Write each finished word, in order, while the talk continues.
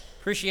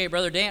Appreciate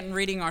Brother Danton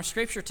reading our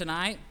scripture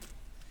tonight.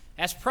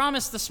 As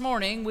promised this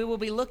morning, we will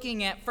be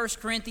looking at 1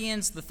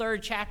 Corinthians, the 3rd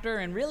chapter,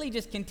 and really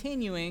just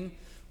continuing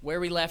where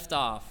we left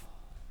off.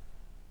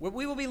 What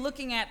we will be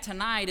looking at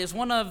tonight is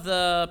one of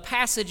the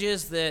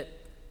passages that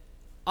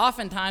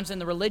oftentimes in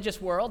the religious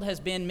world has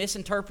been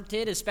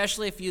misinterpreted,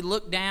 especially if you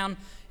look down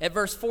at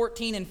verse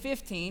 14 and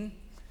 15,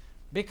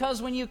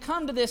 because when you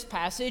come to this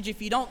passage,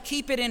 if you don't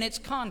keep it in its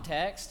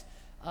context,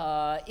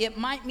 it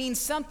might mean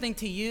something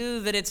to you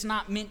that it's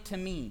not meant to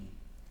mean.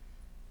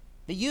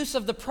 The use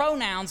of the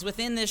pronouns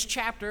within this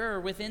chapter or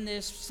within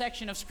this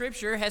section of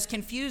Scripture has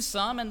confused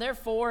some, and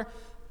therefore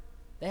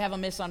they have a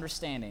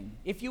misunderstanding.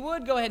 If you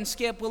would, go ahead and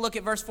skip. We'll look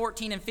at verse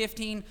 14 and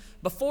 15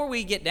 before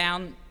we get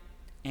down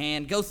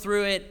and go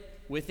through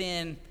it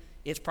within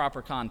its proper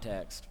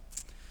context.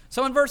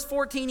 So in verse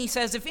 14 he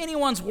says, "If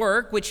anyone's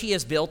work which he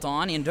has built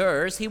on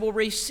endures, he will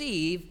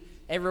receive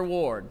a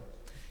reward."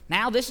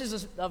 Now this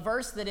is a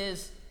verse that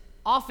is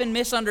often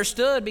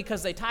misunderstood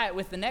because they tie it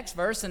with the next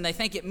verse and they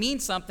think it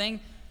means something.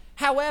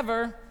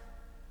 However,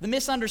 the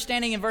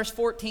misunderstanding in verse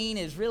 14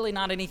 is really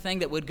not anything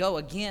that would go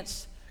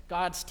against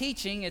God's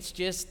teaching. It's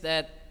just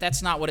that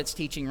that's not what it's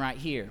teaching right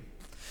here.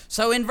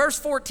 So in verse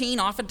 14,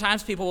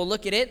 oftentimes people will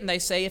look at it and they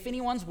say, if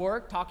anyone's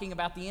work, talking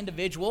about the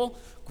individual,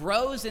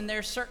 grows in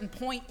their certain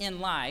point in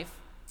life,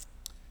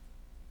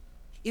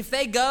 if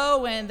they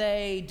go and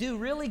they do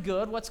really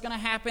good, what's going to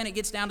happen? It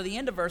gets down to the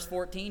end of verse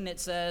 14, and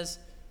it says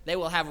they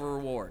will have a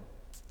reward.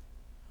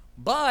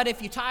 But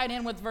if you tie it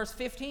in with verse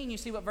 15, you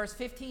see what verse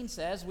 15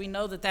 says. We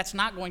know that that's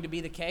not going to be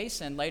the case,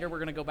 and later we're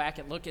going to go back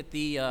and look at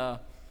the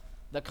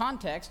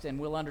context, and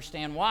we'll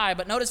understand why.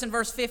 But notice in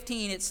verse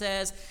 15 it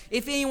says,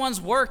 if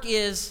anyone's work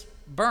is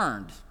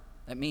burned,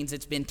 that means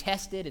it's been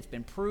tested, it's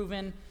been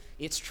proven,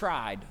 it's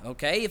tried,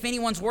 okay? If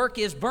anyone's work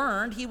is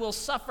burned, he will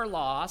suffer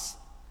loss.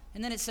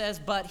 And then it says,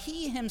 but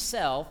he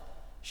himself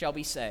shall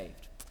be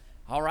saved.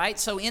 All right,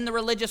 so in the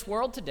religious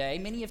world today,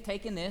 many have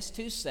taken this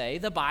to say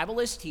the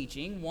Bible is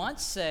teaching,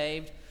 once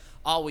saved,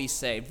 always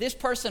saved. This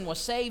person was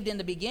saved in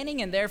the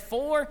beginning, and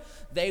therefore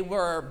they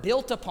were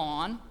built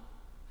upon,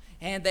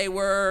 and they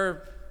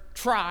were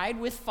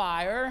tried with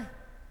fire,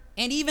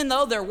 and even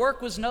though their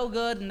work was no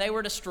good and they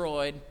were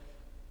destroyed,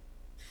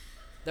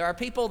 there are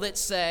people that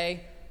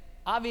say,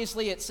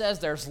 obviously it says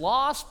there's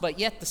loss, but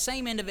yet the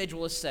same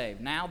individual is saved.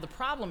 Now, the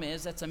problem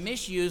is that's a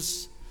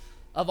misuse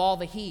of all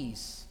the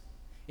he's.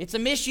 It's a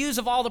misuse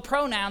of all the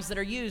pronouns that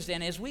are used,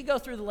 and as we go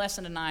through the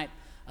lesson tonight,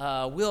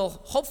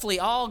 we'll hopefully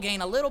all gain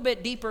a little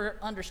bit deeper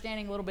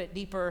understanding, a little bit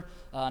deeper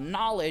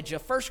knowledge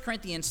of 1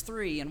 Corinthians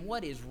 3 and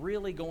what is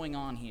really going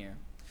on here.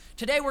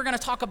 Today we're going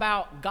to talk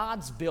about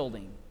God's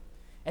building.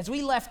 As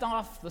we left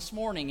off this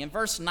morning in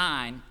verse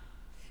 9,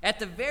 at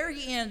the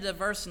very end of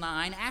verse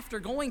 9,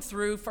 after going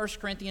through 1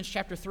 Corinthians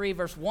chapter 3,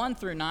 verse 1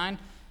 through 9,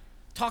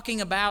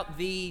 talking about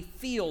the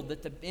field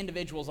that the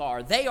individuals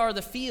are. They are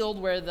the field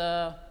where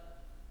the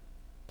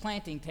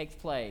planting takes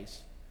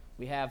place.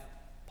 We have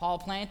Paul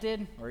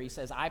planted, or he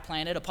says, I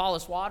planted,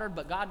 Apollos watered,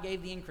 but God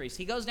gave the increase.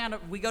 We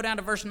go down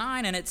to verse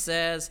 9, and it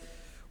says,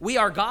 we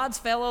are God's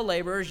fellow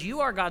laborers,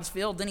 you are God's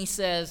field. Then he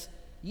says,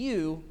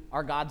 you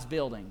are God's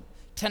building.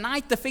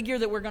 Tonight, the figure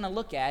that we're going to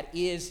look at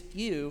is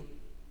you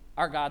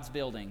are God's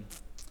building.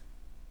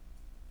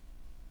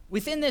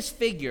 Within this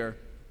figure,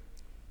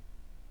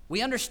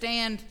 we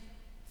understand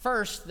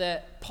first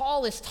that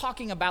Paul is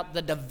talking about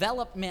the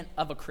development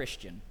of a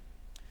Christian.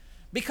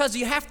 Because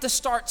you have to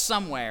start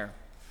somewhere.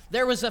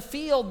 There was a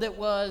field that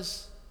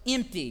was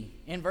empty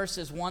in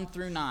verses 1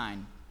 through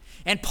 9.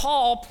 And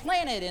Paul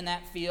planted in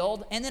that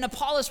field, and then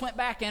Apollos went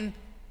back and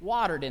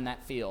watered in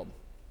that field.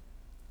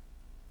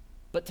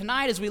 But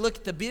tonight, as we look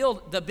at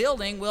the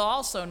building, we'll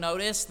also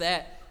notice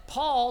that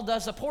Paul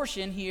does a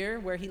portion here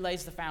where he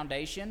lays the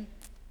foundation,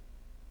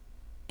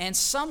 and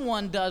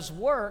someone does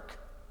work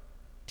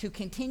to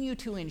continue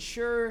to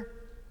ensure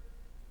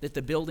that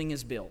the building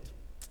is built.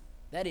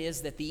 That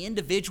is, that the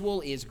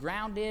individual is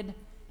grounded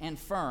and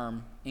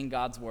firm in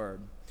God's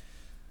word.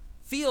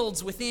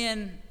 Fields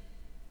within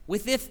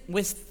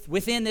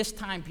this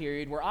time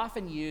period were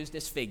often used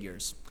as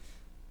figures.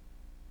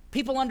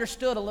 People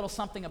understood a little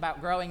something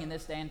about growing in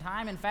this day and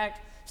time. In fact,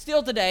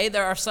 still today,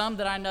 there are some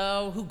that I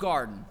know who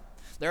garden.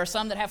 There are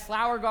some that have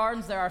flower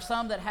gardens. There are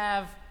some that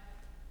have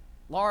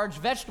large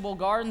vegetable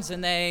gardens,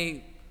 and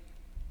many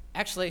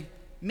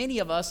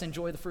of us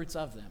enjoy the fruits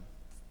of them.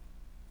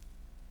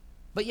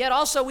 But yet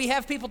also we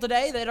have people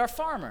today that are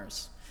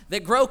farmers,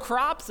 that grow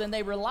crops, and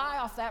they rely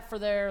off that for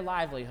their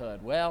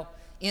livelihood. Well,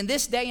 in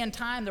this day and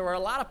time, there were a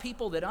lot of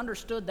people that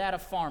understood that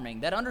of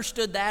farming, that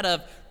understood that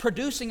of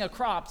producing a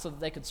crop so that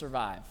they could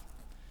survive.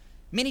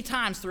 Many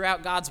times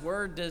throughout God's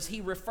word does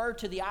he refer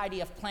to the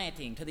idea of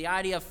planting, to the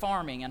idea of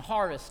farming and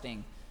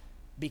harvesting,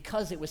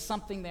 because it was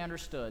something they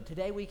understood.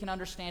 Today we can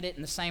understand it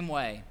in the same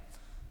way.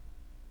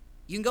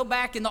 You can go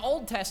back in the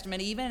Old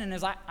Testament even, in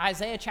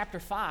Isaiah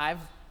chapter 5,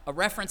 a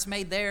reference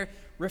made there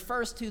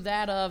refers to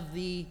that of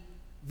the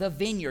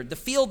vineyard. The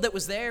field that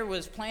was there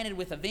was planted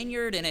with a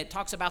vineyard, and it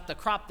talks about the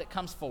crop that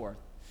comes forth.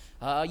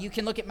 You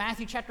can look at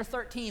Matthew chapter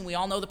 13. We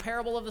all know the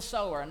parable of the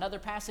sower, another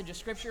passage of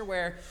Scripture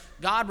where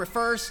God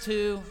refers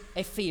to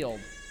a field.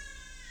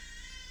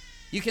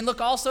 You can look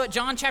also at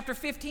John chapter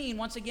 15.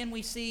 Once again,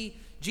 we see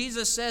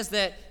Jesus says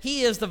that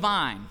he is the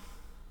vine.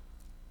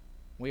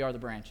 We are the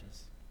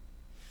branches.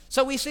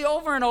 So we see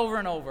over and over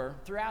and over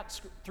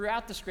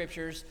throughout the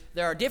Scriptures,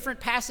 there are different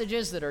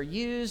passages that are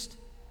used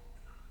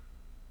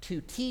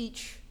to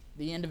teach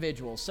the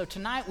individuals. So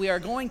tonight we are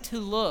going to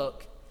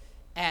look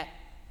at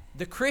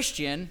the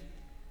Christian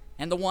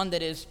and the one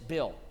that is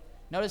built.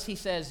 Notice he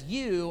says,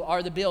 you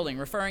are the building,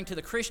 referring to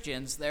the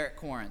Christians there at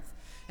Corinth.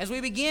 As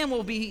we begin,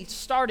 we'll be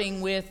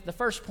starting with the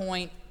first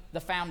point, the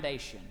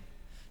foundation.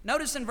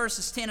 Notice in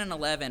verses 10 and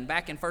 11,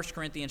 back in 1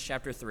 Corinthians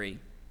chapter 3.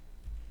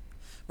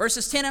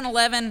 Verses 10 and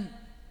 11,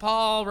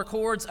 Paul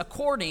records,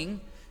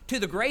 according to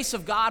the grace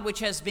of God which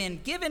has been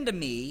given to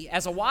me,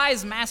 as a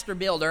wise master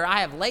builder, I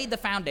have laid the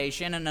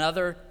foundation, and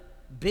another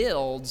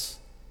builds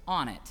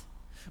on it.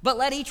 But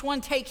let each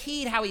one take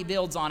heed how he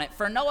builds on it,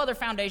 for no other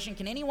foundation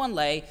can anyone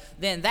lay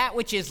than that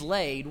which is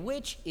laid,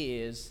 which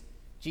is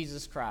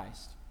Jesus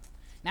Christ.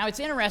 Now it's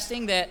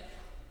interesting that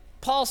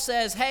Paul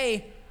says,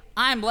 hey,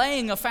 I'm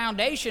laying a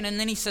foundation, and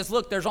then he says,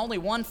 look, there's only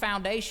one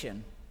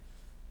foundation.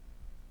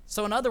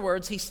 So in other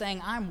words, he's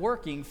saying, I'm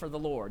working for the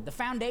Lord. The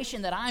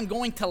foundation that I'm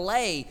going to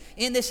lay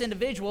in this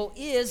individual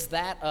is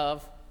that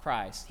of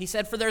Christ. He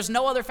said, for there's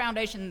no other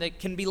foundation that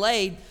can be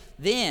laid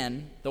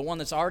than the one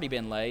that's already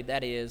been laid,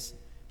 that is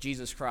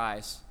Jesus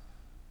Christ.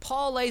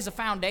 Paul lays a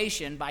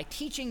foundation by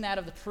teaching that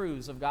of the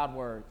truths of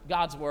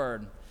God's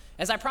Word.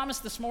 As I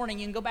promised this morning,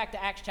 you can go back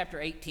to Acts chapter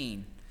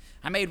 18.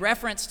 I made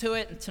reference to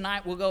it, and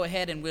tonight we'll go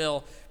ahead and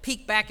we'll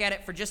peek back at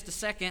it for just a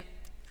second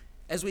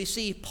as we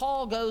see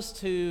Paul goes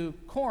to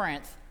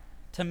Corinth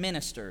to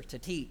minister, to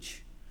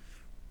teach.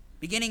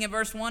 Beginning in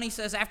verse 1, he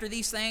says, after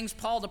these things,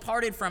 Paul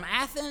departed from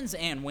Athens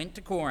and went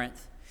to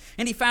Corinth.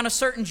 And he found a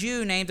certain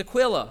Jew named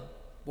Aquila,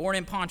 born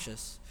in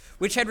Pontus,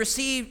 which had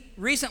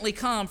recently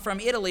come from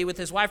Italy with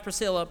his wife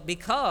Priscilla,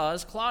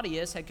 because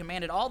Claudius had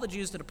commanded all the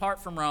Jews to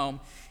depart from Rome,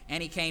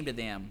 and he came to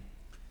them.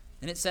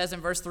 And it says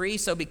in verse 3,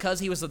 so because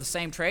he was of the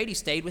same trade, he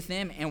stayed with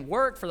them and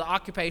worked for the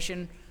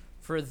occupation,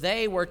 for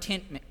they were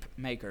tent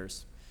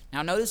makers.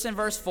 Now notice in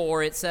verse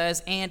 4, it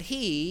says, and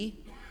he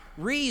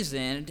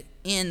reasoned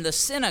in the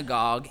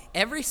synagogue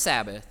every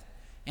Sabbath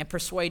and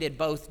persuaded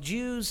both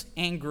Jews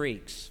and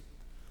Greeks.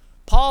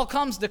 Paul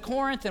comes to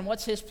Corinth, and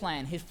what's his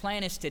plan? His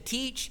plan is to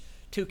teach,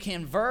 to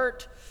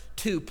convert,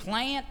 to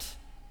plant,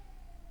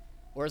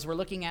 or as we're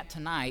looking at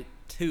tonight,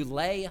 to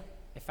lay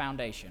a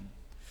foundation.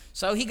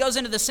 So he goes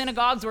into the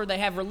synagogues where they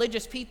have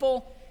religious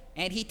people,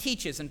 and he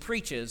teaches and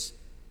preaches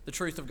the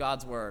truth of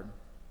God's Word.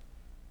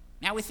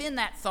 Now within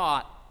that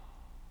thought,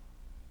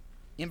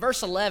 in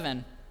verse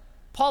 11,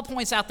 Paul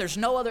points out there's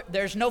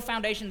no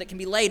foundation that can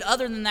be laid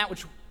other than that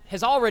which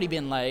has already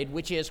been laid,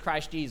 which is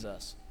Christ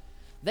Jesus.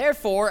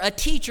 Therefore, a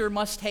teacher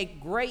must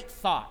take great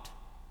thought.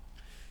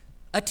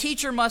 A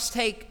teacher must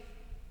take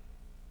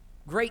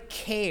great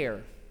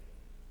care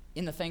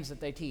in the things that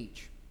they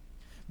teach.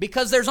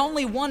 Because there's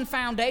only one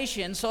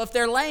foundation, so if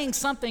they're laying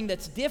something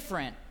that's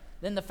different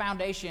than the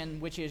foundation,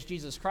 which is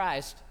Jesus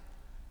Christ,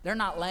 they're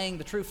not laying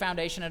the true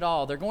foundation at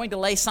all. They're going to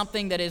lay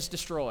something that is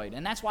destroyed.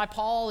 And that's why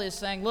Paul is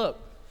saying, look,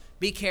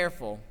 be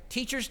careful.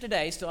 Teachers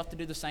today still have to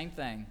do the same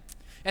thing.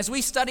 As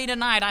we study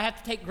tonight, I have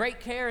to take great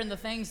care in the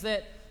things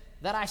that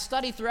I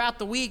study throughout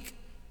the week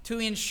to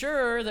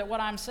ensure that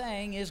what I'm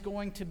saying is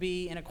going to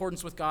be in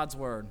accordance with God's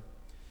Word.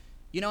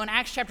 You know, in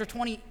Acts chapter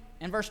 20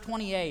 and verse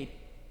 28,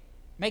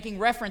 making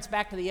reference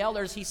back to the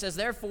elders, he says,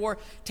 therefore,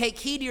 take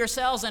heed to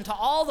yourselves and to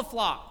all the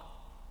flock,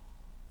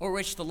 over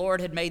which the Lord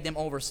had made them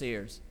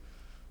overseers.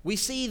 We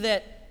see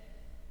that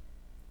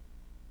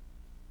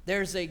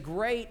there's a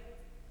great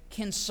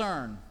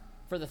concern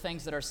for the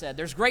things that are said.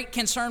 There's great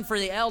concern for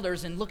the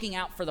elders in looking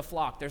out for the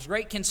flock. There's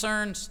great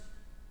concerns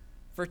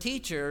for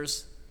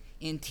teachers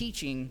in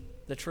teaching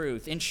the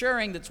truth,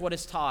 ensuring that what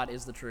is taught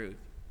is the truth.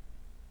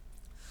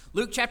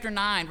 Luke chapter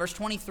 9, verse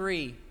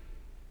 23.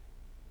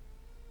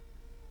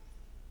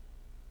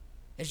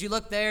 As you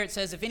look there, it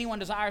says, if anyone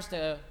desires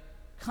to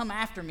come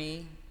after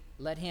me,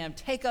 let him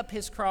take up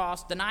his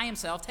cross, deny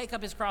himself, take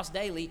up his cross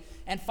daily,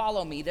 and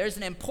follow me. There's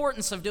an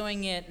importance of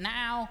doing it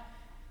now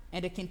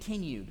and a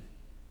continued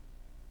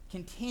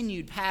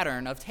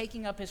pattern of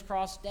taking up his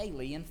cross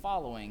daily and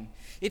following.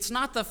 It's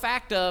not the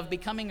fact of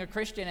becoming a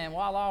Christian and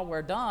voila,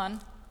 we're done.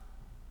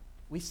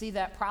 We see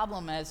that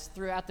problem as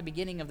throughout the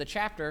beginning of the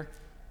chapter,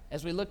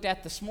 as we looked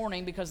at this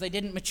morning, because they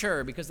didn't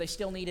mature, because they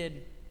still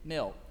needed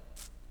milk.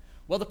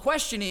 Well, the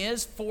question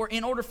is,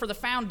 in order for the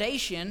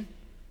foundation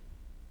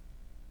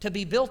to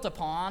be built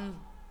upon,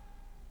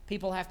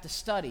 people have to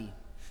study,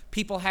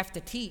 people have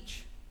to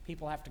teach,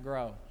 people have to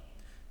grow.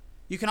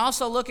 You can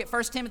also look at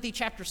 1 Timothy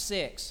chapter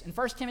 6. In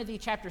 1 Timothy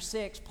chapter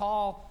 6,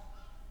 Paul,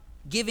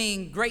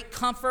 giving great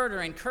comfort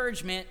or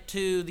encouragement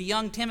to the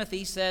young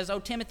Timothy, says, O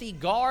Timothy,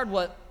 guard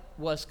what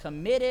was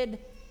committed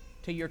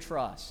to your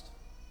trust.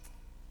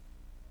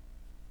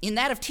 In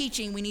that of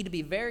teaching, we need to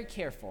be very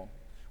careful.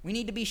 We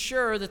need to be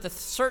sure that the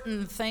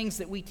certain things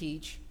that we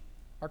teach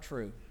are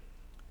true.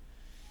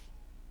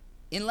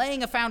 In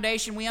laying a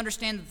foundation, we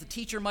understand that the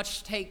teacher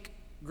must take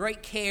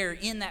great care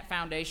in that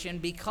foundation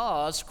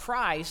because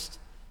Christ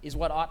is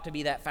what ought to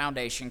be that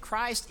foundation.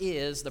 Christ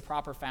is the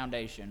proper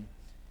foundation.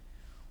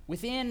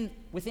 Within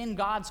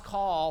God's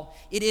call,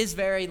 it is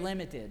very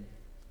limited.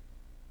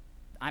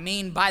 I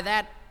mean, by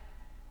that,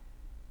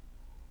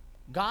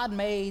 God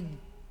made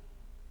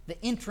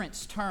the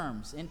entrance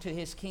terms into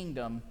his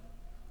kingdom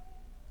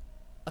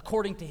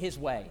according to his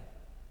way.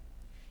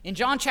 In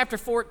John chapter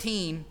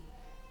 14,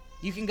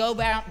 you can go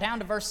down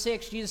to verse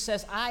 6. Jesus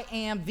says, I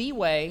am the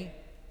way,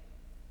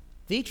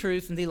 the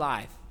truth, and the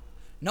life.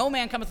 No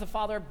man cometh to the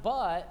Father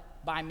but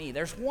by me.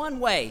 There's one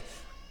way.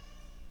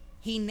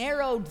 He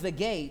narrowed the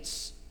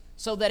gates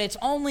so that it's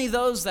only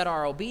those that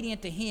are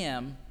obedient to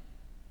him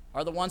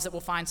are the ones that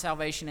will find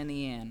salvation in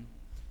the end.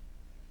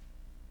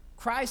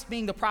 Christ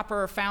being the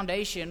proper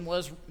foundation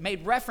was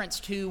made reference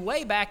to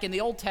way back in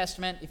the Old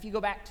Testament. If you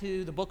go back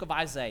to the book of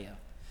Isaiah.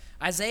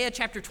 Isaiah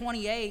chapter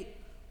 28,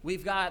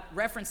 we've got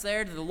reference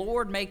there to the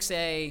Lord makes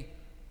a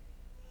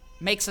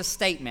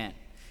statement.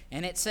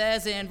 And it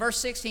says in verse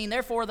 16,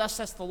 Therefore thus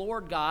saith the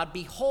Lord God,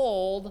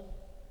 Behold,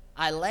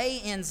 I lay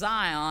in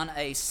Zion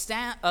a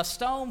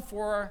stone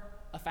for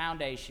a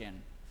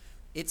foundation.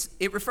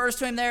 It refers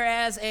to him there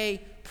as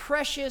a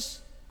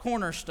precious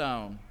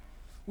cornerstone.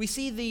 We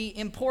see the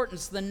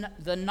importance,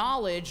 the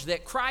knowledge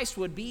that Christ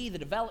would be the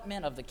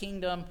development of the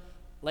kingdom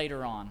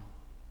later on.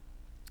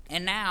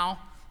 And now,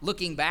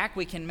 looking back,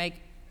 we can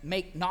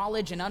make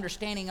knowledge and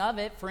understanding of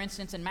it. For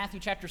instance, in Matthew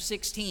chapter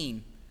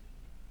 16.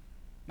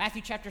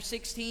 Matthew chapter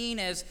 16,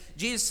 as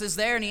Jesus is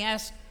there and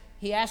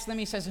he asks them,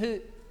 he says,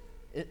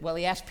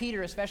 he asked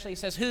Peter especially, he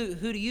says, who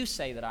do you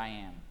say that I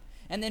am?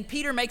 And then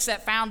Peter makes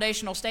that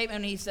foundational statement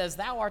and he says,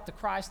 Thou art the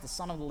Christ, the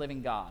Son of the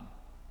living God.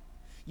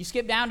 You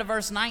skip down to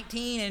verse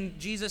 19 and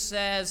Jesus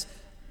says,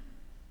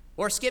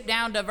 or skip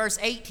down to verse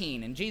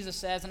 18 and Jesus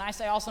says, And I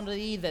say also unto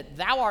thee that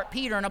thou art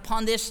Peter, and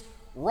upon this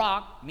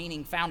rock,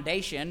 meaning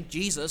foundation,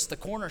 Jesus, the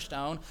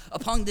cornerstone,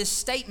 upon this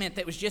statement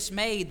that was just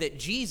made that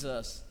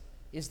Jesus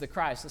is the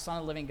Christ, the Son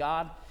of the living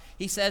God,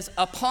 he says,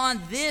 Upon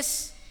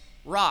this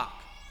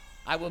rock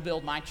I will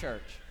build my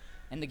church,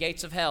 and the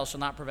gates of hell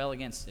shall not prevail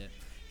against it.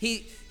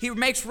 He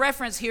makes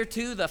reference here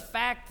to the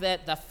fact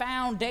that the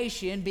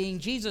foundation, being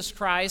Jesus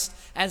Christ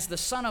as the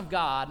Son of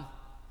God,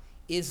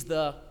 is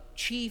the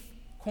chief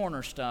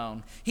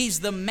cornerstone. He's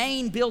the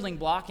main building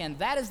block, and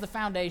that is the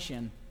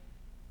foundation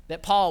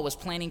that Paul was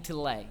planning to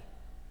lay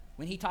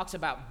when he talks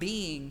about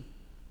being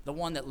the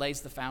one that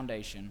lays the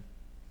foundation.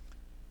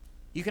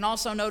 You can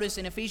also notice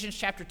in Ephesians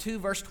chapter 2,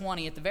 verse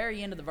 20, at the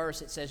very end of the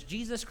verse, it says,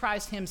 Jesus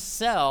Christ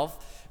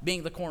himself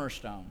being the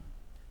cornerstone.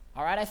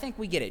 All right, I think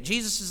we get it.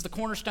 Jesus is the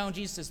cornerstone.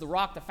 Jesus is the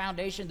rock, the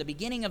foundation, the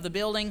beginning of the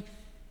building.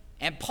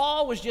 And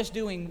Paul was just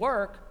doing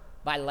work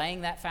by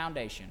laying that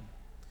foundation.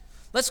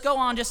 Let's go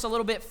on just a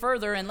little bit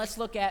further and let's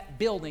look at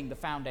building the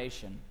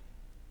foundation.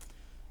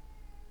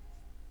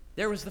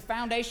 There was the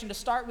foundation to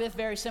start with,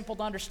 very simple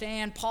to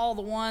understand. Paul,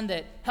 the one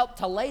that helped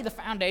to lay the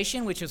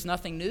foundation, which is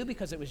nothing new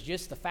because it was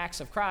just the facts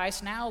of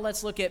Christ. Now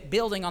let's look at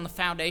building on the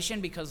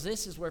foundation because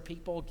this is where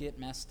people get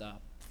messed up.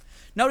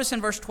 Notice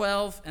in verse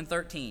 12 and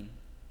 13.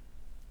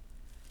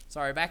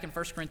 Back in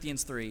 1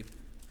 Corinthians 3.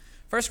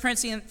 1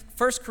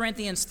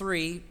 Corinthians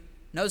 3,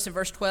 notice in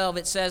verse 12,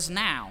 it says,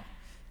 Now,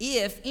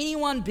 if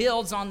anyone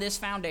builds on this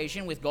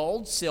foundation with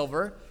gold,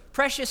 silver,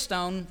 precious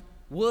stone,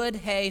 wood,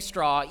 hay,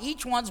 straw,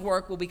 each one's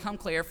work will become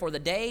clear, for the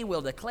day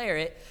will declare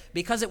it,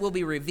 because it will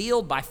be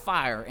revealed by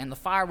fire, and the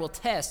fire will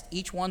test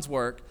each one's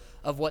work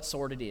of what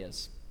sort it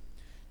is.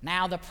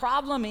 Now, the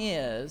problem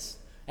is,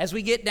 as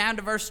we get down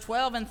to verse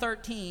 12 and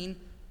 13,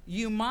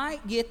 you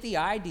might get the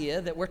idea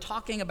that we're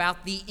talking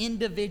about the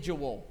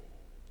individual.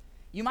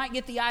 You might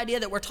get the idea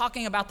that we're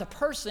talking about the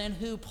person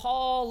who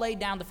Paul laid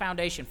down the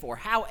foundation for.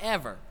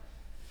 However,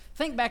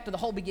 think back to the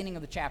whole beginning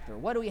of the chapter.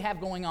 What do we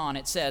have going on?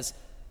 It says,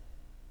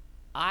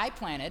 I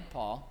planted,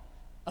 Paul,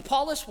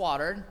 Apollos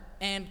watered,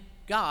 and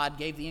God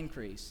gave the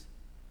increase.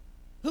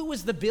 Who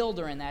was the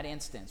builder in that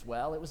instance?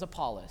 Well, it was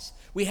Apollos.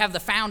 We have the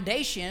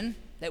foundation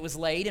that was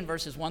laid in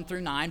verses 1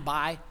 through 9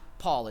 by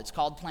Paul. It's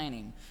called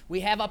planting.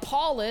 We have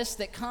Apollos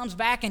that comes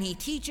back and he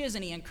teaches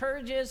and he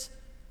encourages,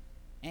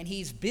 and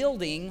he's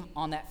building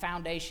on that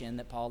foundation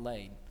that Paul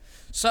laid.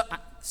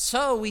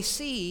 So we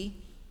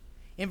see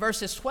in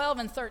verses 12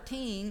 and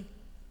 13,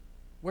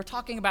 we're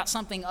talking about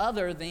something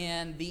other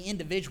than the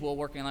individual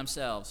working on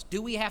themselves.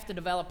 Do we have to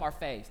develop our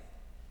faith?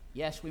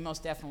 Yes, we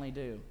most definitely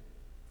do.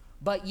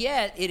 But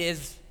yet, it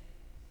is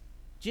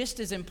just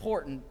as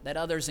important that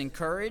others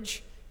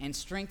encourage and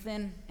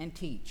strengthen and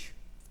teach.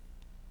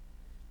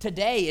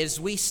 Today, as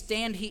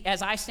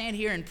I stand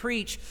here and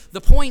preach,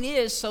 the point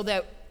is so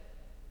that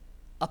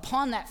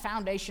upon that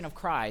foundation of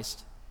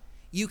Christ,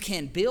 you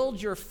can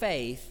build your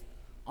faith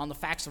on the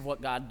facts of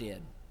what God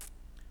did.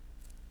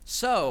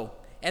 So,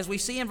 as we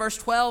see in verse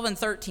 12 and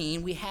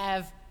 13, we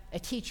have a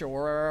teacher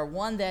or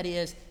one that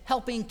is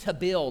helping to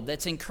build,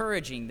 that's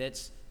encouraging,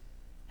 that's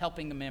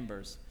helping the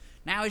members.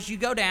 Now, as you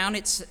go down,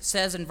 it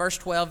says in verse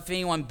 12, if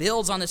anyone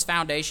builds on this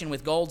foundation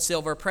with gold,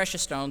 silver,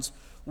 precious stones,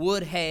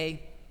 wood,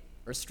 hay,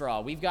 or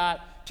straw. We've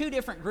got two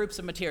different groups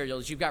of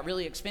materials. You've got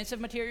really expensive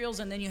materials,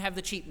 and then you have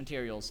the cheap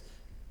materials.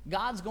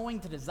 God's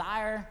going to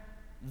desire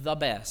the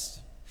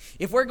best.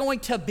 If we're going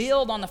to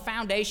build on the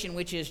foundation,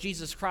 which is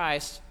Jesus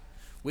Christ,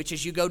 which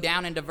as you go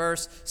down into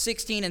verse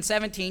 16 and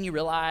 17, you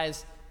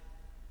realize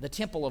the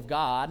temple of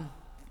God,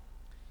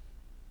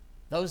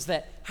 those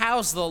that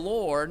house the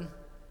Lord,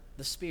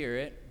 the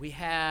Spirit, we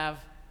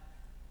have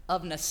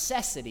of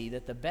necessity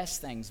that the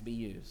best things be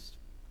used.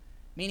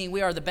 Meaning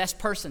we are the best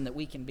person that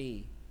we can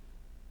be.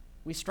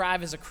 We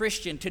strive as a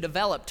Christian to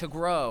develop, to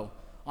grow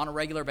on a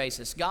regular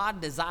basis. God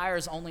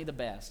desires only the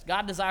best.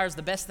 God desires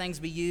the best things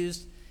be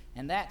used,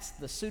 and that's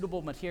the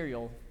suitable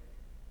material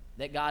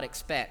that God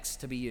expects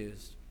to be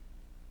used.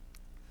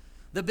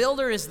 The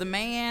builder is the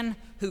man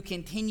who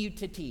continued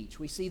to teach.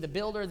 We see the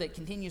builder that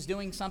continues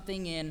doing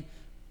something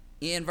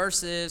in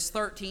verses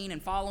 13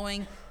 and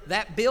following.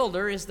 That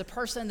builder is the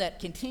person that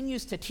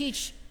continues to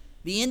teach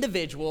the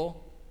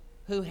individual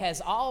who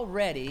has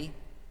already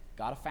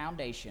got a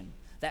foundation.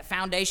 That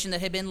foundation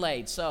that had been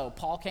laid. So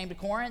Paul came to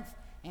Corinth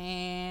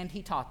and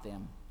he taught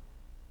them.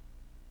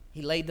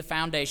 He laid the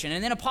foundation.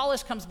 And then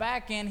Apollos comes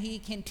back and he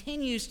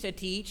continues to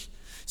teach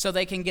so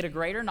they can get a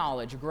greater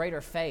knowledge, a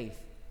greater faith.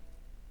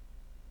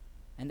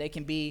 And they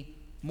can be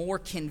more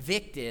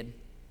convicted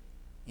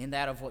in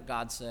that of what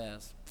God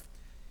says.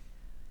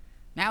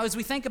 Now, as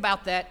we think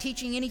about that,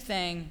 teaching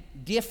anything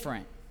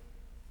different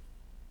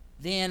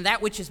than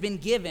that which has been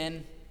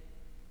given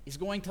is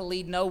going to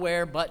lead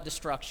nowhere but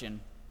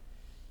destruction.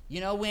 You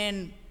know,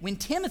 when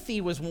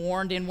Timothy was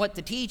warned in what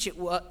to teach,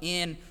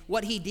 in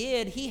what he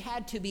did, he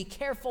had to be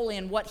careful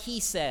in what he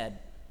said.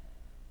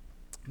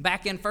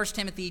 Back in 1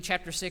 Timothy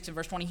chapter 6 and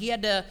verse 20, he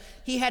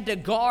had to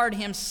guard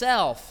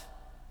himself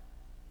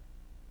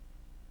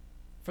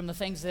from the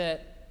things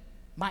that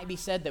might be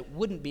said that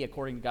wouldn't be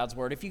according to God's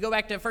word. If you go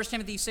back to 1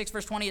 Timothy 6,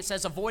 verse 20, it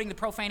says, avoiding the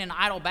profane and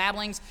idle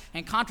babblings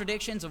and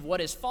contradictions of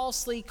what is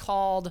falsely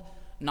called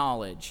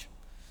knowledge.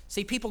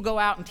 See, people go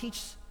out and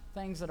teach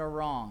things that are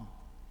wrong.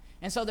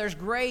 And so there's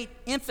great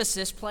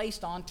emphasis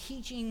placed on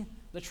teaching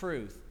the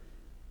truth.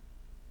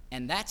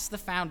 And that's the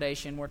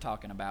foundation we're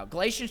talking about.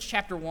 Galatians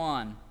chapter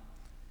 1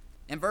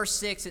 and verse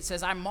 6, it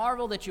says, I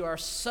marvel that you are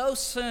so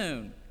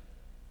soon.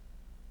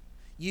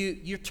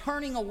 You're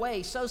turning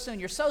away so soon.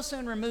 You're so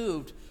soon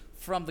removed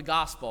from the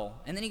gospel.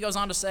 And then he goes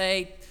on to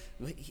say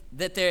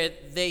that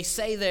they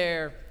say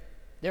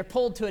they're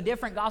pulled to a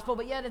different gospel,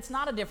 but yet it's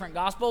not a different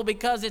gospel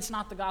because it's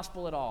not the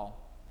gospel at all.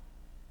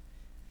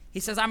 He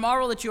says, I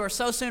marvel that you are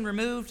so soon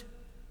removed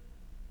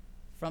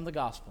from the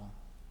gospel.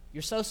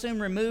 You're so soon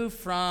removed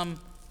from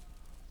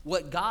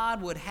what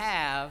God would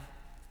have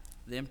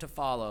them to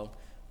follow.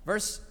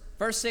 Verse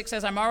 6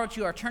 says, I marvel that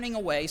you are turning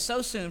away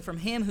so soon from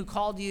him who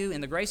called you in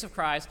the grace of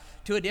Christ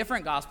to a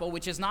different gospel,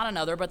 which is not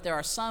another, but there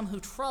are some who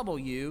trouble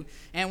you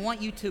and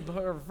want you to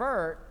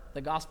pervert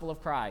the gospel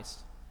of Christ.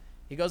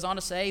 He goes on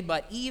to say,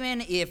 but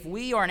even if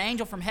we or an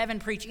angel from heaven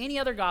preach any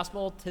other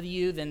gospel to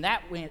you than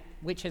that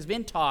which has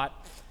been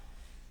taught,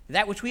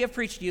 that which we have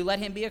preached to you, let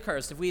him be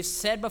accursed. If we have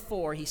said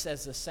before, he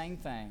says the same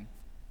thing.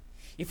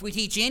 If we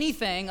teach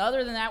anything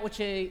other than that which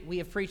we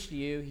have preached to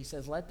you, he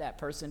says, let that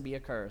person be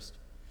accursed.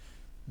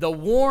 The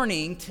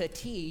warning to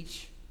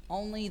teach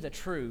only the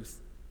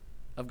truth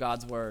of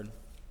God's word.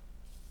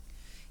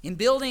 In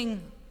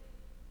building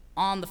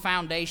on the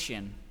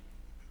foundation,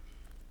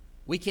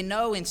 we can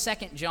know in 2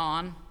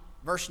 John,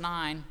 verse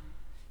 9,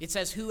 it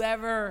says,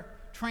 whoever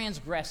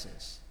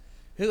transgresses,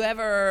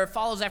 whoever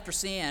follows after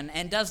sin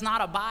and does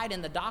not abide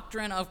in the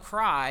doctrine of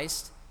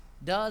Christ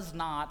does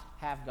not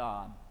have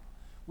God.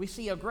 We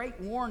see a great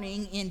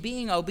warning in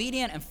being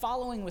obedient and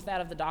following with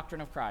that of the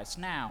doctrine of Christ.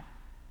 Now,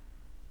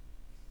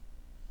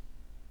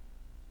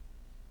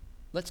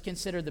 let's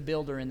consider the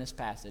builder in this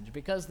passage.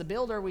 Because the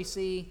builder, we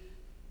see,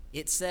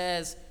 it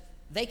says,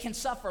 they can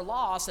suffer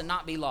loss and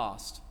not be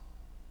lost.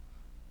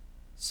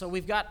 So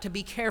we've got to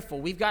be careful.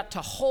 We've got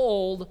to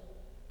hold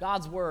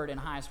God's word in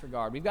highest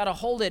regard. We've got to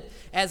hold it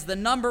as the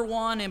number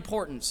one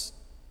importance.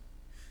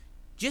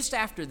 Just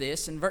after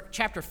this, in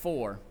chapter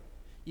 4,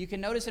 you can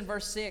notice in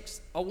verse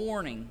 6 a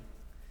warning.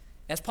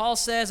 As Paul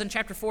says in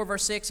chapter 4,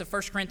 verse 6 of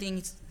 1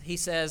 Corinthians, he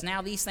says,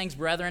 now these things,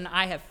 brethren,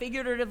 I have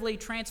figuratively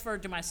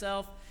transferred to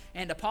myself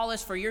and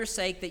Apollos for your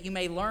sake, that you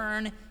may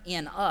learn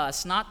in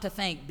us not to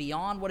think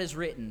beyond what is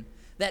written,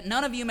 that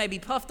none of you may be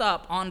puffed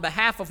up on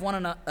behalf of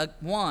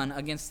one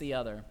against the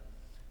other.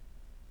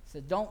 So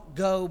don't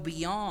go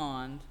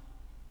beyond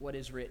what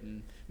is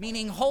written,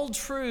 meaning hold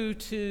true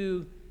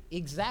to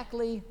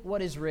exactly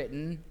what is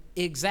written,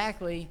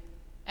 exactly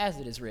as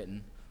it is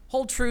written.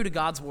 Hold true to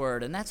God's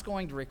word, and that's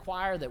going to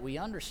require that we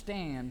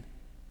understand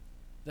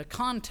the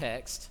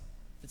context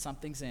that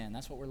something's in.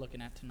 That's what we're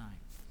looking at tonight.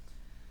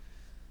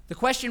 The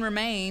question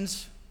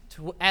remains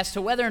as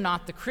to whether or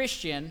not the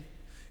Christian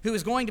who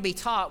is going to be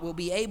taught will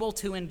be able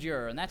to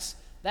endure. And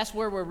that's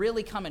where we're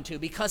really coming to,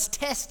 because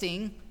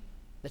testing,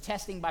 the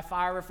testing by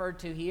fire referred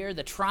to here,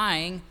 the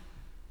trying,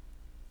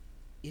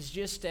 is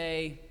just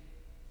a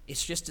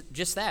It's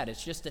just that.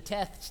 It's just a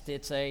test.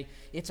 It's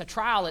a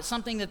trial. It's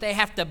something that they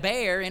have to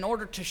bear in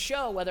order to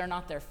show whether or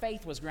not their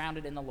faith was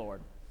grounded in the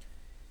Lord.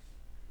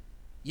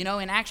 You know,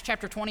 in Acts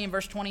chapter 20 and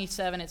verse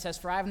 27, it says,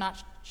 "For I have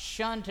not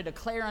shunned to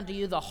declare unto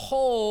you the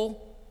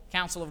whole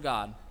counsel of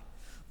God."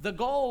 The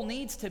goal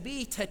needs to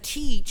be to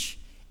teach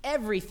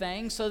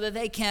everything so that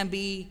they can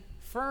be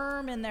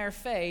firm in their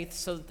faith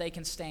so that they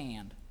can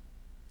stand.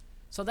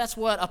 So that's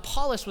what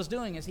Apollos was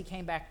doing as he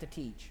came back to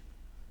teach.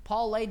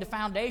 Paul laid the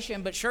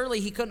foundation, but surely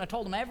he couldn't have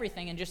told them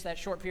everything in just that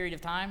short period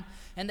of time,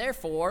 and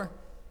therefore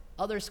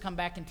others come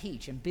back and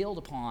teach and build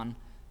upon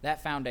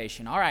that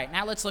foundation. All right,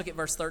 now let's look at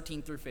verse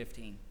 13 through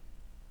 15.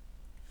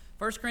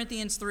 1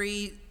 Corinthians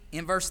 3,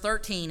 in verse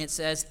 13, it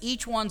says,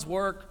 "Each one's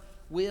work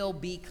will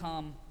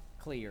become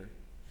clear.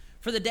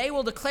 For the day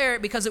will declare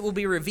it, because it will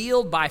be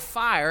revealed by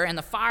fire, and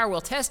the fire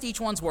will test each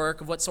one's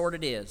work of what sort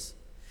it is.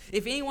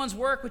 If anyone's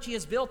work which he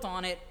has built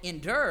on it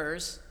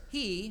endures,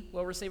 he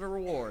will receive a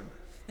reward.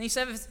 And he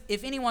said,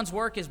 if anyone's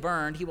work is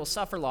burned, he will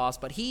suffer loss,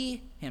 but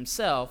he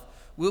himself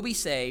will be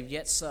saved,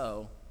 yet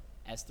so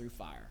as through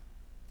fire."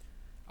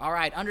 All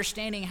right,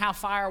 understanding how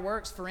fire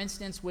works, for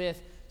instance,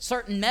 with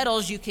certain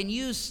metals, you can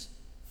use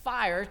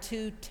fire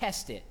to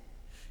test it,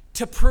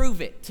 to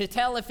prove it, to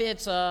tell if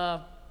it's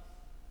a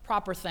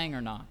proper thing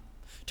or not,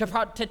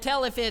 to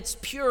tell if it's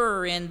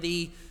pure in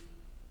the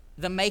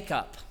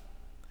makeup.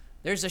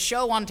 There's a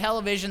show on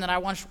television that I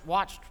once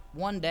watched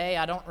one day.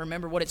 I don't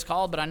remember what it's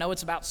called, but I know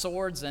it's about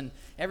swords, and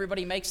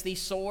everybody makes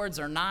these swords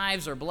or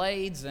knives or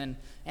blades, and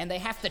they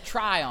have to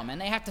try them,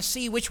 and they have to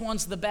see which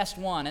one's the best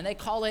one, and they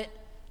call it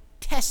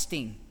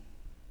testing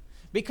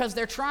because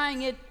they're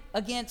trying it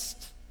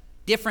against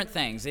different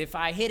things. If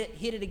I hit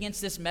it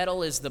against this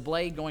metal, is the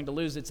blade going to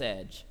lose its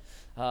edge?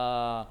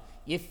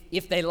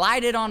 If they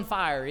light it on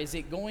fire, is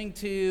it going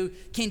to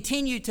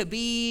continue to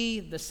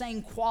be the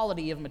same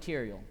quality of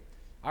material?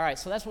 All right,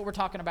 so that's what we're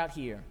talking about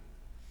here.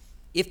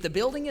 If the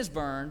building is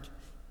burned,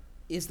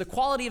 is the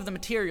quality of the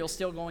material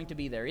still going to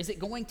be there? Is it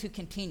going to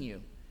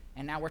continue?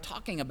 And now we're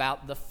talking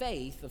about the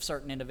faith of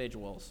certain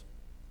individuals.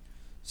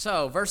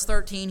 So, verse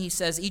 13, he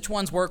says, each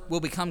one's work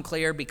will become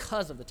clear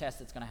because of the test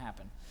that's going to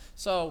happen.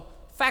 So,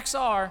 facts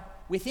are,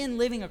 within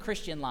living a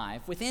Christian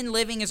life, within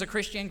living as a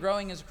Christian,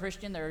 growing as a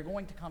Christian, there are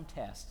going to come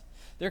tests.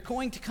 There are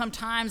going to come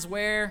times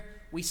where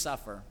we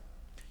suffer.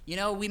 You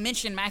know, we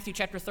mentioned Matthew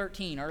chapter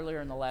 13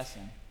 earlier in the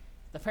lesson,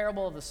 the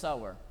parable of the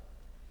sower.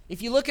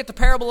 If you look at the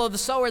parable of the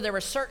sower, there were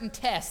certain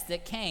tests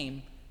that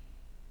came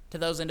to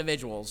those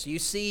individuals. You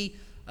see,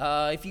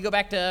 if you go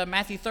back to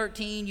Matthew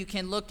 13, you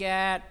can look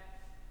at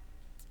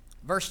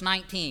verse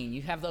 19.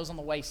 You have those on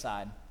the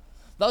wayside.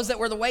 Those that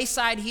were the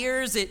wayside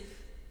hearers,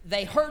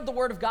 they heard the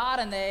word of God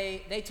and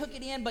they took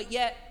it in, but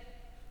yet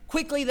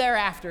quickly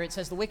thereafter, it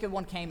says the wicked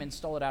one came and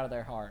stole it out of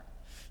their heart.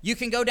 You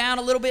can go down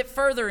a little bit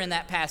further in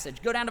that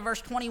passage. Go down to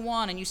verse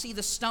 21, and you see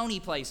the stony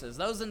places.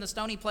 Those in the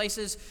stony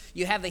places,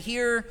 you have the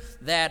hearer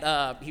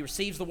that he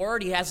receives the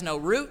word. He has no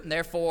root, and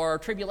therefore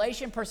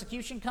tribulation,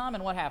 persecution come,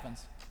 and what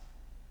happens?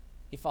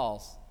 He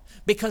falls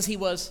because he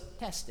was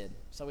tested.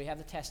 So we have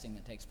the testing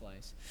that takes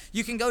place.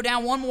 You can go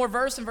down one more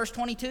verse. In verse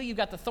 22, you've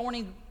got the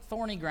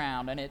thorny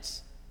ground, and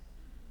it's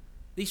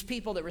these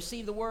people that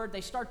receive the word,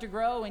 they start to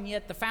grow, and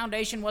yet the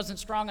foundation wasn't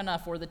strong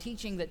enough, or the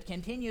teaching that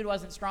continued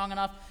wasn't strong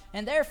enough,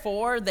 and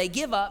therefore they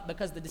give up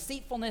because the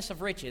deceitfulness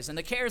of riches and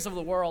the cares of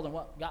the world and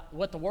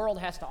what the world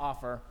has to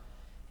offer,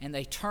 and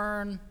they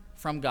turn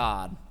from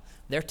God.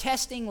 Their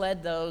testing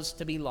led those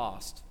to be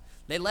lost.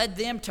 They led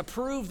them to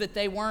prove that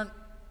they weren't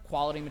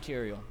quality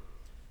material.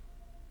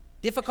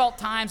 Difficult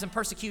times and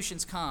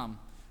persecutions come.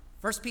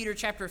 1 Peter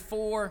chapter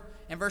 4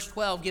 and verse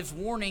 12 gives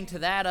warning to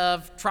that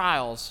of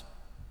trials.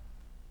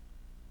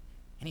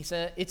 And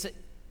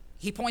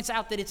he points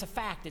out that it's a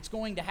fact. It's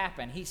going to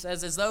happen. He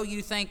says, as though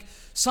you think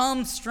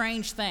some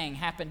strange thing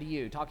happened to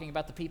you, talking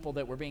about the people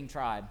that were being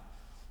tried.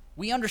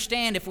 We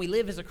understand if we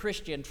live as a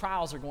Christian,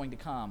 trials are going to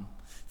come.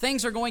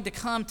 Things are going to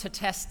come to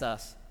test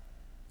us.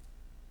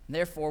 And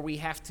therefore, we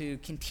have to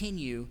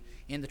continue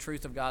in the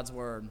truth of God's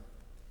word.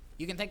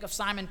 You can think of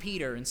Simon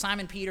Peter. And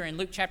Simon Peter in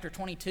Luke chapter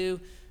 22,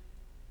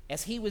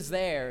 as he was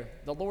there,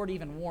 the Lord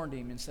even warned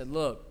him and said,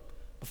 look,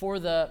 Before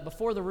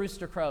the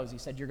rooster crows, he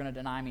said, you're going to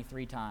deny me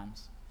 3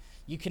 times.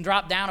 You can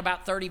drop down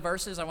about 30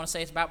 verses. I want to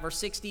say it's about verse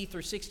 60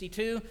 through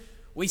 62.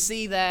 We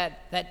see that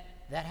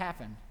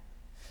happened.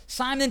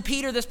 Simon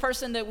Peter, this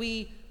person that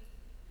we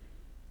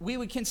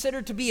would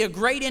consider to be a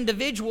great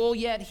individual,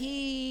 yet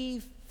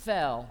he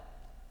fell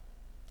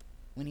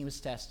when he was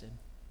tested.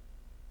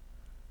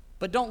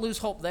 But don't lose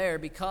hope there,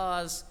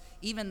 because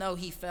even though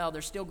he fell,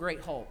 there's still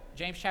great hope.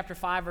 James chapter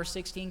 5, verse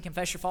 16,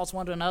 confess your faults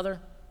one to another.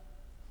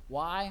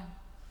 Why?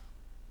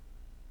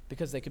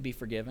 Because they could be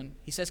forgiven.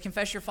 He says,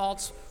 confess your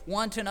faults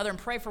one to another and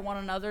pray for one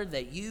another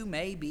that you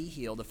may be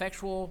healed.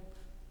 Effectual,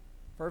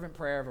 fervent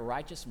prayer of a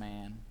righteous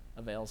man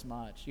avails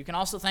much. You can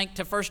also think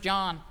to 1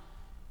 John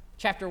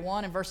chapter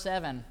 1 and verse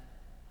 7.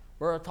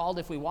 We're told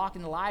if we walk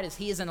in the light as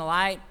he is in the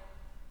light.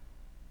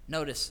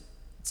 Notice,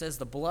 it says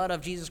the blood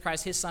of Jesus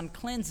Christ, his son,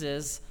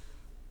 cleanses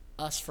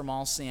us from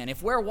all sin.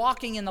 If we're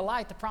walking in the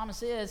light, the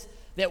promise is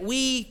that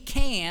we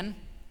can,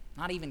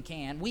 not even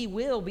can, we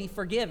will be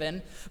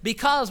forgiven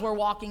because we're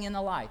walking in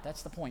the light.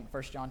 That's the point,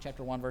 1 John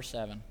chapter 1, verse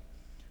 7.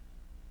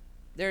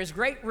 There is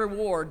great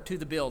reward to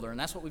the builder, and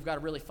that's what we've got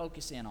to really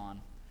focus in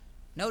on.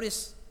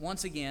 Notice,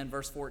 once again,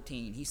 verse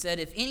 14. He said,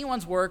 if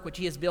anyone's work which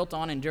he has built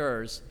on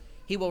endures,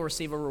 he will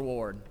receive a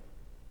reward.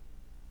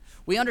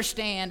 We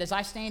understand, as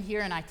I stand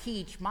here and I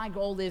teach, my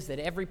goal is that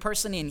every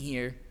person in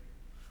here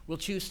will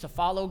choose to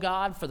follow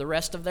God for the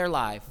rest of their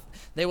life.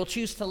 They will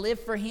choose to live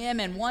for Him,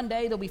 and one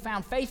day they'll be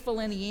found faithful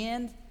in the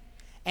end.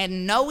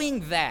 And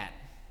knowing that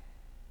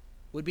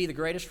would be the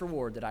greatest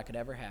reward that I could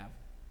ever have.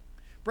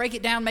 Break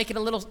it down, make it a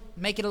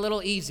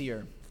little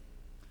easier.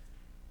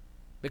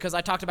 Because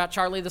I talked about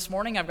Charlie this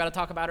morning, I've got to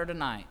talk about her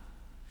tonight.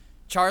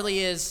 Charlie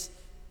is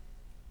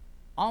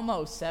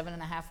almost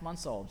 7.5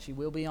 months old. She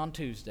will be on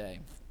Tuesday.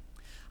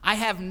 I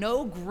have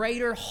no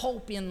greater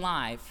hope in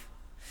life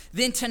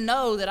than to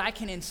know that I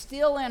can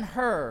instill in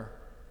her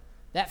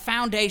that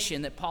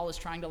foundation that Paul is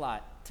trying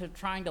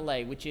to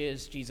lay, which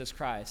is Jesus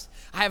Christ.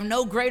 I have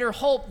no greater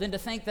hope than to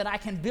think that I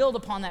can build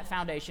upon that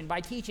foundation by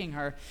teaching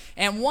her,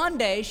 and one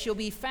day she'll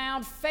be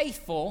found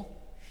faithful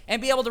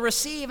and be able to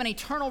receive an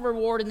eternal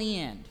reward in the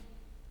end.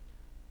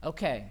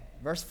 Okay,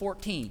 verse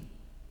 14,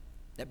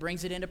 that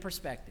brings it into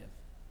perspective.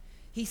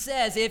 He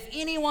says, if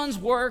anyone's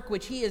work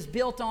which he is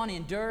built on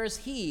endures,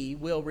 he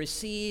will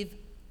receive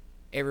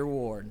a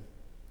reward.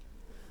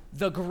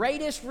 The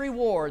greatest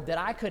reward that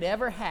I could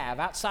ever have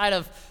outside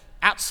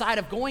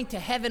of going to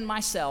heaven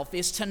myself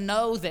is to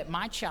know that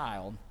my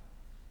child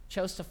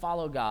chose to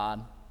follow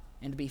God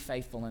and to be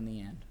faithful in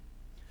the end.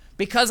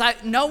 Because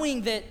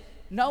knowing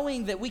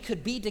that we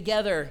could be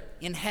together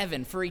in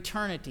heaven for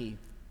eternity,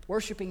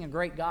 worshiping a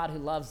great God who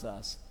loves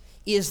us,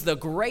 is the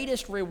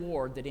greatest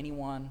reward that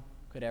anyone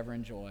could ever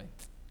enjoy.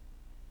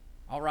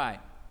 All right,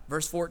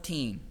 verse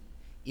 14.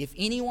 If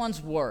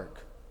anyone's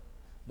work,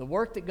 the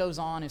work that goes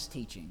on is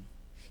teaching.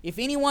 If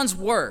anyone's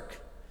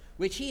work,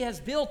 which he has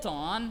built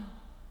on,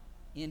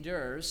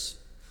 endures,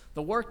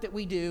 the work that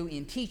we do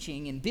in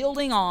teaching and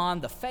building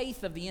on the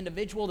faith of the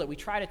individual that we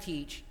try to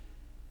teach,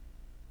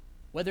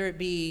 whether it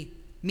be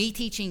me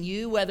teaching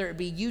you, whether it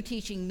be you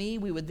teaching me,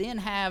 we would then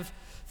have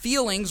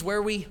feelings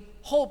where we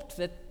hoped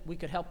that we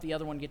could help the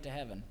other one get to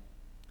heaven.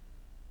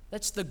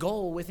 That's the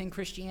goal within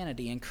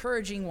Christianity,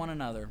 encouraging one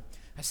another.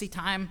 I see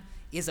time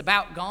is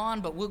about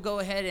gone, but we'll go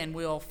ahead and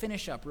we'll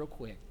finish up real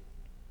quick.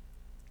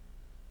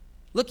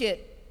 Look at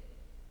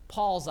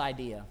Paul's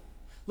idea.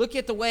 Look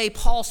at the way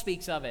Paul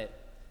speaks of it.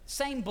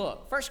 Same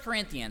book, 1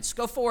 Corinthians.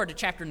 Go forward to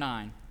chapter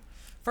 9.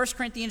 1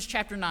 Corinthians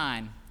chapter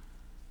 9.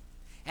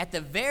 At the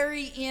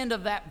very end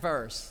of that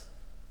verse,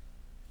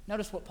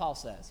 notice what Paul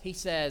says. He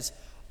says,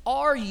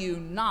 are you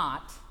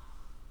not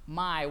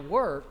my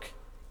work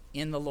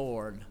in the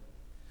Lord?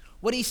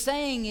 What he's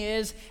saying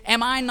is,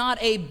 am I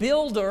not a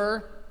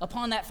builder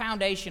upon that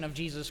foundation of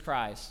Jesus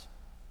Christ?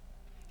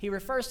 He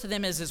refers to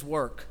them as his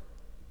work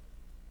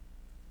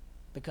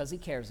because he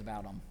cares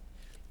about them.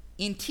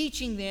 In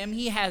teaching them,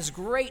 he has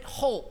great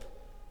hope,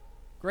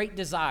 great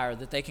desire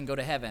that they can go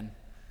to heaven.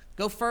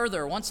 Go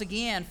further, once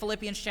again,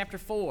 Philippians chapter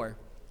 4.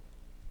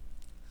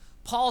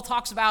 Paul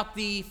talks about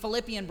the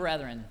Philippian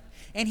brethren,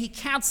 and he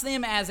counts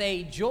them as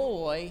a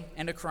joy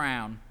and a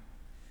crown.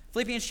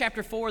 Philippians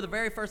chapter 4, the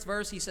very first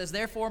verse, he says,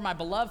 therefore, my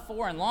beloved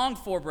for and longed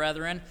for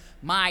brethren,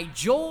 my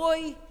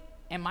joy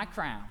and my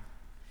crown.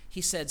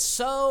 He said,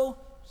 so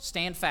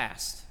stand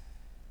fast.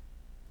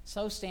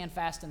 So stand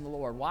fast in the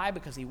Lord. Why?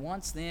 Because he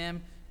wants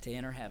them to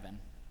enter heaven.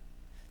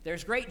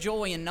 There's great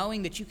joy in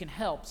knowing that you can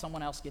help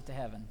someone else get to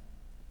heaven.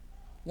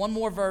 One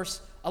more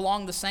verse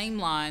along the same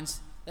lines,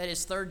 that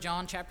is 3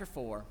 John chapter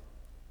 4.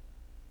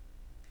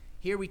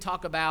 Here we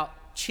talk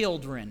about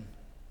children.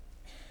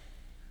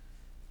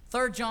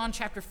 3 John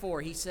chapter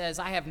 4, he says,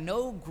 I have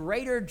no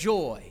greater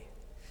joy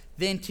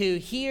than to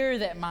hear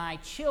that my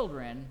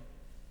children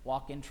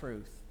walk in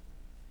truth.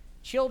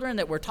 Children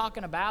that we're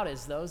talking about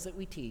is those that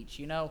we teach.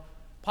 You know,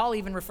 Paul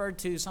even referred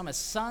to some as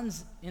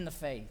sons in the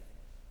faith.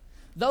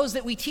 Those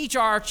that we teach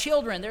are our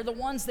children. They're the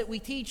ones that we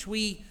teach,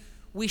 we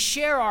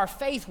share our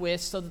faith with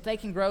so that they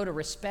can grow to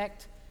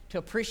respect, to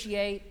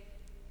appreciate,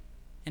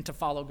 and to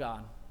follow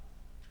God.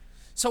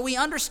 So we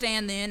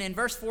understand then in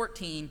verse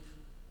 14,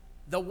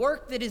 the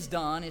work that is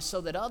done is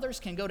so that others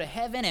can go to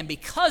heaven, and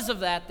because of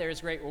that, there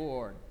is great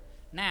reward.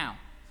 Now,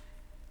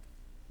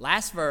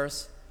 last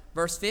verse,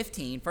 verse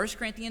 15, 1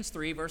 Corinthians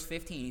 3, verse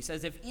 15, he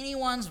says, if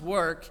anyone's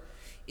work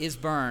is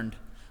burned,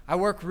 I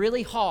work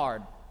really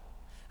hard.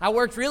 I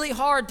worked really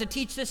hard to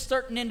teach this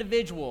certain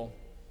individual.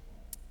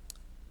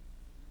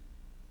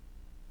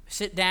 I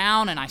sit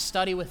down and I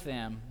study with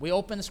them. We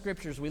open the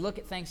scriptures. We look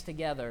at things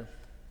together.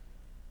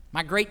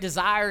 My great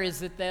desire is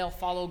that they'll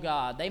follow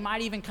God. They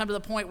might even come to the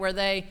point where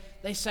they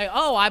say,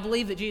 oh, I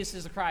believe that Jesus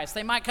is the Christ.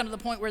 They might come to the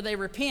point where they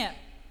repent,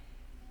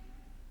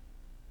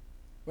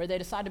 where they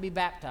decide to be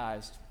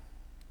baptized.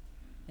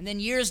 And then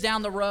years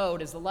down the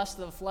road, as the lust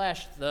of the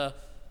flesh, the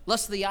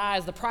lust of the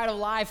eyes, the pride of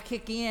life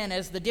kick in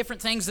as the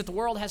different things that the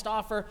world has to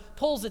offer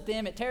pulls at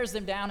them, it tears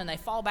them down, and they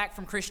fall back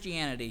from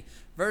Christianity.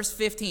 Verse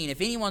 15, if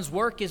anyone's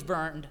work is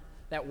burned,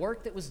 that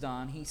work that was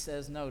done, he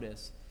says,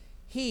 notice,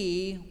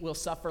 he will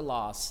suffer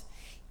loss.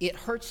 It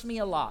hurts me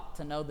a lot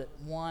to know that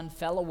one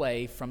fell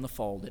away from the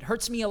fold. It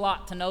hurts me a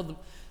lot to know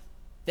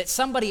that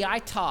somebody I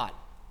taught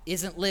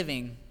isn't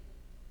living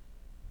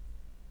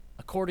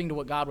according to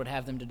what God would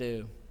have them to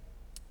do.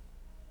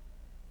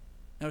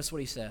 Notice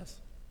what he says.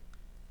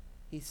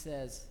 He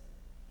says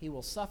he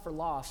will suffer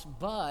loss,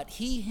 but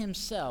he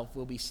himself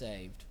will be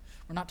saved.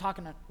 We're not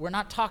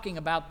talking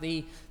about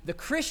the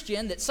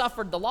Christian that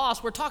suffered the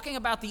loss. We're talking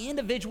about the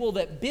individual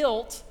that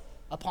built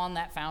upon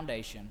that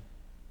foundation.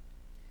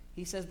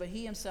 He says, but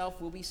he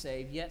himself will be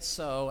saved, yet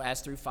so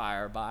as through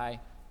fire by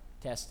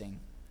testing.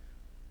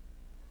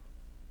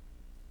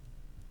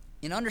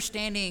 In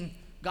understanding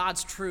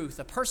God's truth,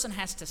 a person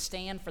has to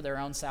stand for their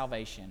own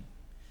salvation.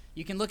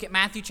 You can look at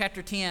Matthew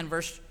chapter 10,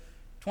 verse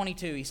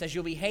 22. He says,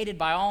 you'll be hated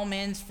by all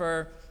men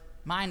for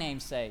my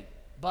name's sake,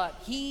 but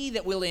he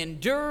that will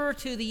endure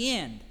to the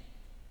end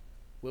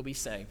will be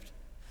saved.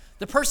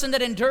 The person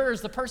that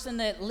endures, the person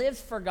that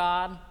lives for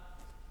God,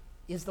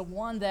 is the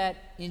one that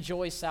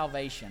enjoys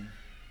salvation.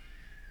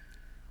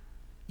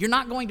 You're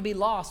not going to be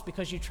lost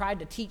because you tried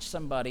to teach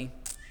somebody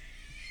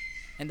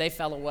and they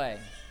fell away.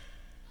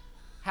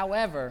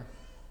 However,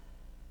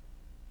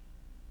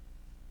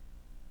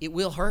 it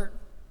will hurt.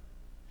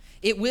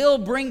 It will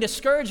bring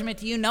discouragement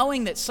to you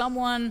knowing that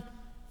someone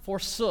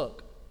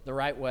forsook the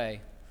right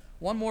way.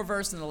 One more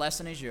verse and the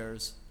lesson is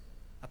yours.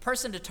 A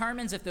person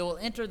determines if they will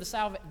enter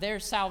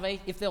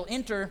if they'll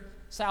enter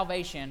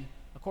salvation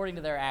according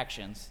to their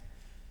actions.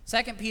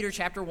 2 Peter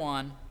chapter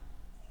 1,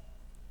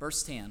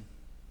 verse 10.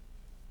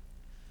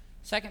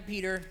 2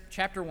 Peter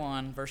chapter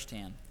 1, verse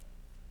 10.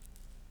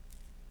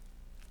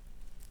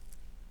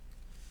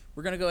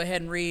 We're going to go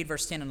ahead and read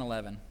verse 10 and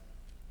 11.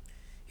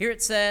 Here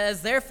it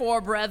says,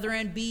 therefore,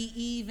 brethren, be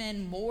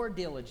even more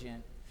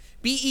diligent.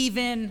 Be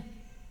even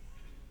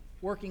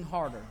working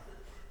harder.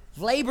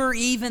 Labor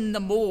even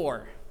the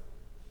more.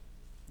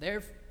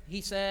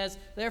 He says,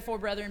 therefore,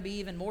 brethren, be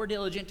even more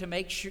diligent to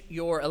make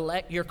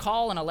your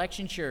call and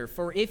election sure.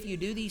 For if you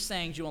do these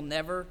things, you will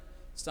never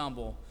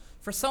stumble.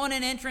 For so an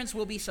entrance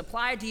will be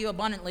supplied to you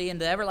abundantly in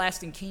the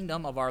everlasting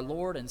kingdom of our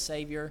Lord and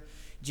Savior,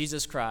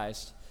 Jesus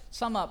Christ.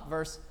 Sum up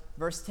verse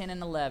 10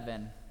 and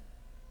 11.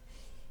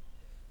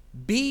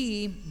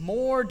 Be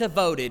more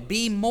devoted,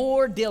 be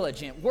more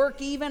diligent,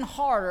 work even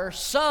harder,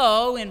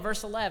 so, in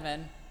verse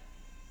 11,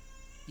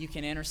 you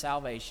can enter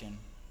salvation.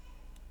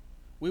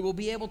 We will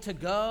be able to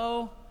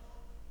go.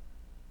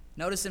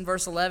 Notice in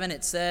verse 11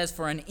 it says,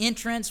 for an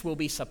entrance will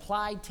be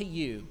supplied to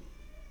you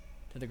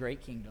to the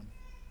great kingdom.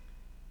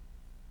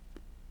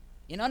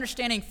 In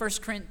understanding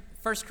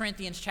 1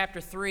 Corinthians chapter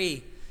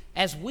 3,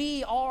 as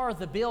we are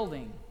the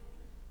building,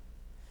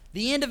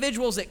 the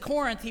individuals at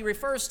Corinth he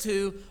refers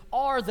to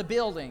are the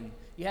building.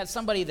 You have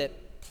somebody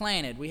that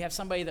planted. We have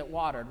somebody that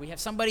watered. We have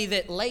somebody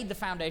that laid the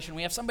foundation.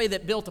 We have somebody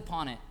that built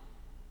upon it.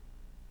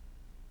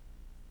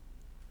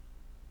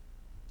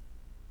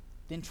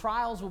 Then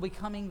trials will be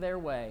coming their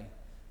way.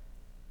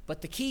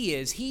 But the key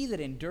is he that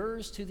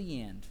endures to the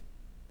end.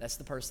 That's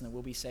the person that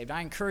will be saved.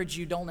 I encourage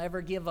you, don't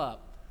ever give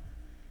up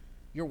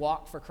your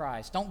walk for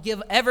Christ. Don't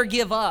ever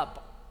give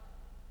up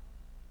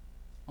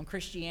on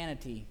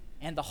Christianity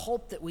and the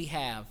hope that we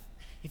have.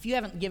 If you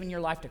haven't given your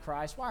life to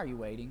Christ, why are you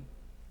waiting?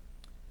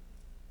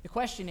 The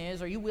question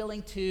is, are you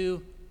willing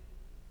to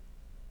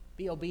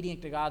be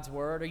obedient to God's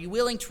word? Are you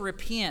willing to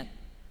repent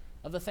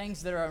of the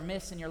things that are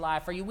amiss in your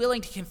life? Are you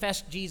willing to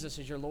confess Jesus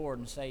as your Lord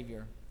and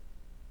Savior?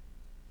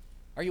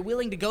 Are you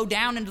willing to go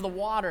down into the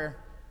water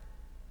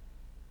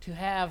to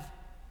have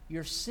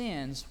your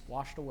sins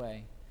washed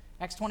away?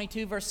 Acts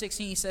 22, verse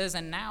 16, he says,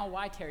 and now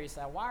why tarriest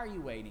thou? Why are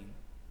you waiting?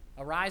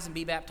 Arise and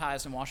be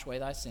baptized and wash away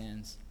thy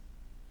sins.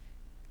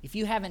 If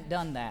you haven't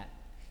done that,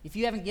 if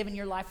you haven't given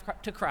your life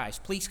to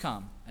Christ, please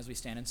come as we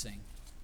stand and sing.